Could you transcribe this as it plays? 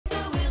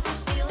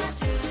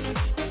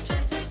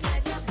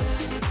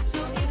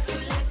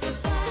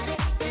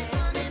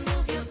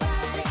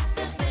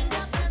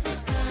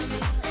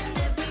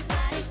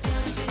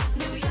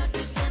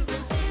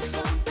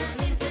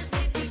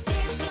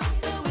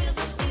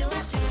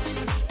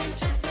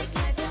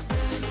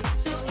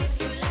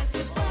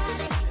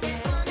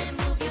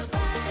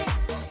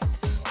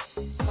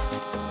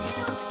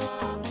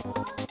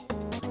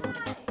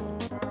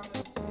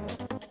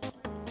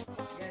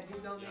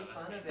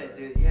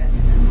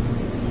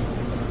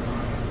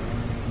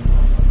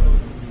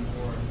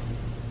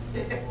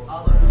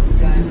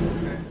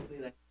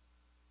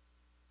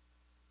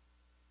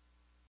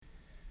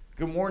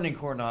morning,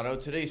 Coronado.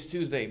 Today's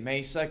Tuesday,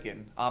 May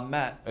 2nd. I'm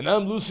Matt. And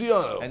I'm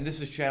Luciano. And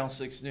this is Channel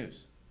 6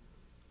 News.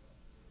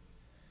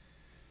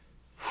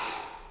 This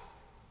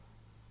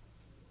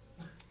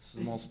is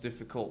the most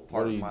difficult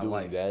part of my life. What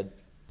are you doing, Dad?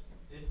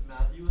 If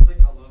Matthew was like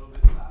a little bit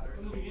fatter.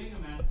 From the beginning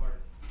of math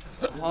part.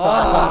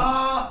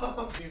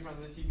 Be in front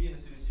of the TV, and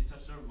as soon as you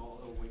touch the remote,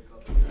 it'll wake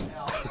up. Hey,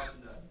 I'll watch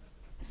that.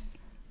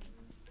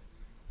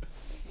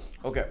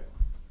 Okay.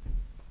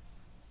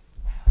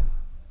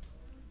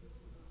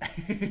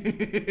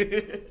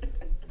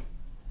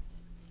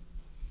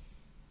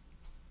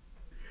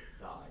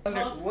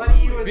 What do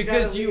you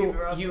Because you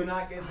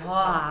not getting this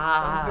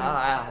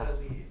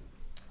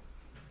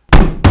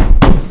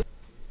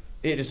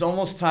It is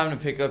almost time to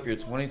pick up your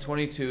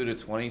 2022 to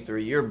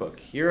 23 yearbook.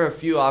 Here are a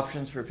few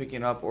options for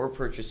picking up or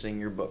purchasing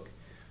your book.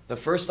 The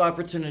first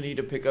opportunity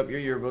to pick up your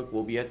yearbook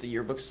will be at the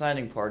yearbook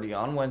signing party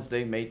on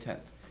Wednesday, May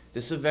 10th.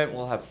 This event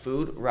will have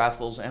food,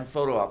 raffles, and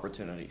photo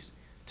opportunities.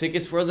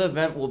 Tickets for the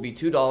event will be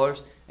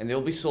 $2, and they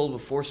will be sold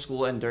before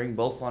school and during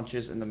both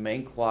lunches in the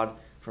main quad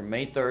from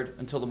May 3rd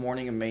until the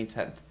morning of May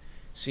 10th.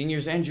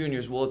 Seniors and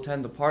juniors will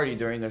attend the party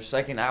during their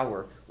second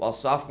hour, while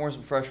sophomores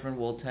and freshmen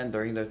will attend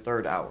during their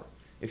third hour.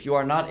 If you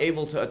are not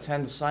able to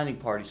attend the signing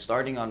party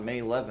starting on May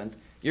 11th,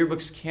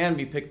 yearbooks can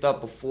be picked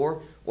up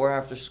before or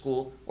after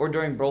school or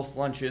during both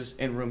lunches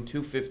in room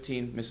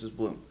 215, Mrs.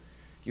 Bloom.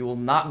 You will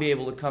not be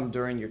able to come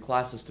during your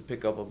classes to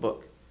pick up a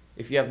book.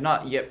 If you have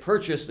not yet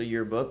purchased a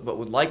yearbook but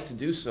would like to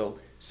do so,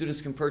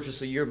 students can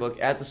purchase a yearbook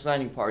at the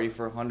signing party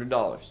for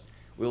 $100.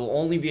 We will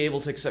only be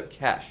able to accept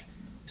cash,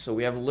 so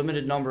we have a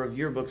limited number of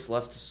yearbooks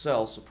left to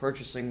sell, so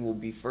purchasing will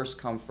be first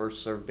come,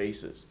 first served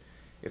basis.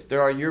 If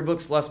there are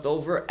yearbooks left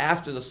over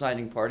after the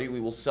signing party,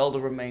 we will sell the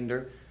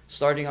remainder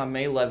starting on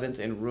May 11th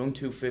in room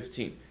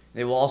 215.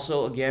 They will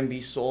also again be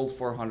sold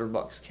for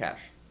 $100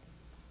 cash.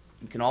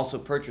 You can also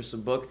purchase a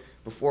book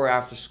before or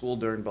after school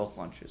during both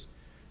lunches.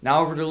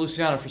 Now over to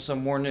Luciano for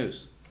some more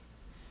news.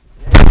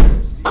 Thank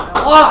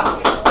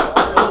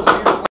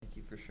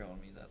you for showing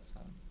me that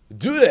sound.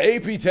 Due to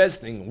AP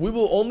testing, we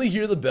will only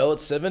hear the bell at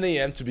 7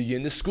 a.m. to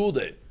begin the school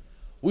day.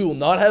 We will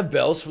not have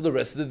bells for the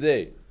rest of the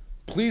day.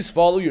 Please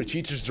follow your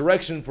teacher's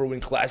direction for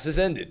when classes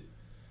ended.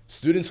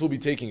 Students will be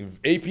taking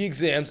AP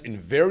exams in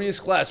various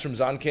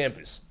classrooms on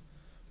campus.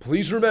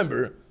 Please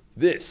remember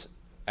this: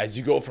 as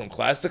you go from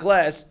class to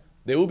class,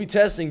 they will be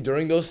testing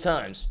during those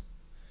times.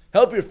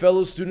 Help your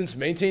fellow students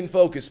maintain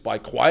focus by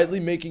quietly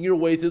making your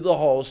way through the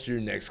halls to your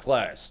next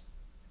class.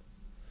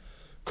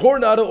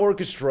 Coronado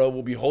Orchestra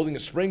will be holding a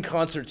spring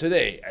concert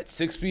today at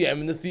 6 p.m.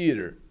 in the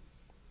theater.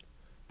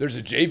 There's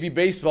a JV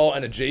baseball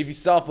and a JV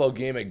softball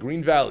game at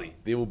Green Valley.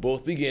 They will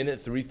both begin at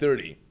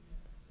 3:30.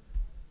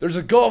 There's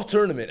a golf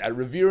tournament at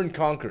Revere and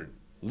Concord.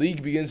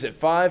 League begins at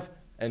 5,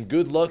 and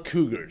good luck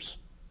Cougars.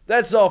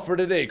 That's all for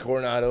today,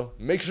 Coronado.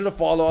 Make sure to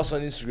follow us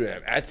on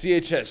Instagram at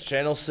CHS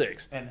Channel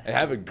 6 and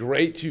have a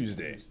great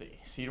Tuesday.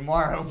 See you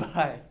tomorrow.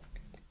 Bye.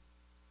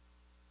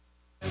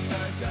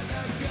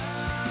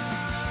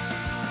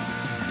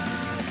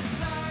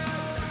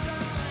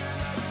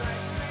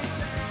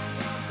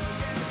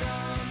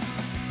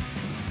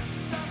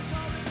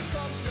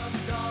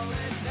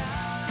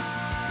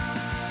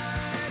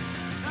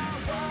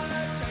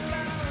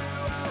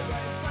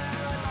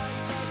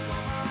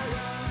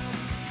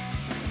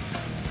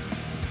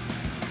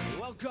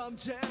 Welcome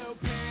to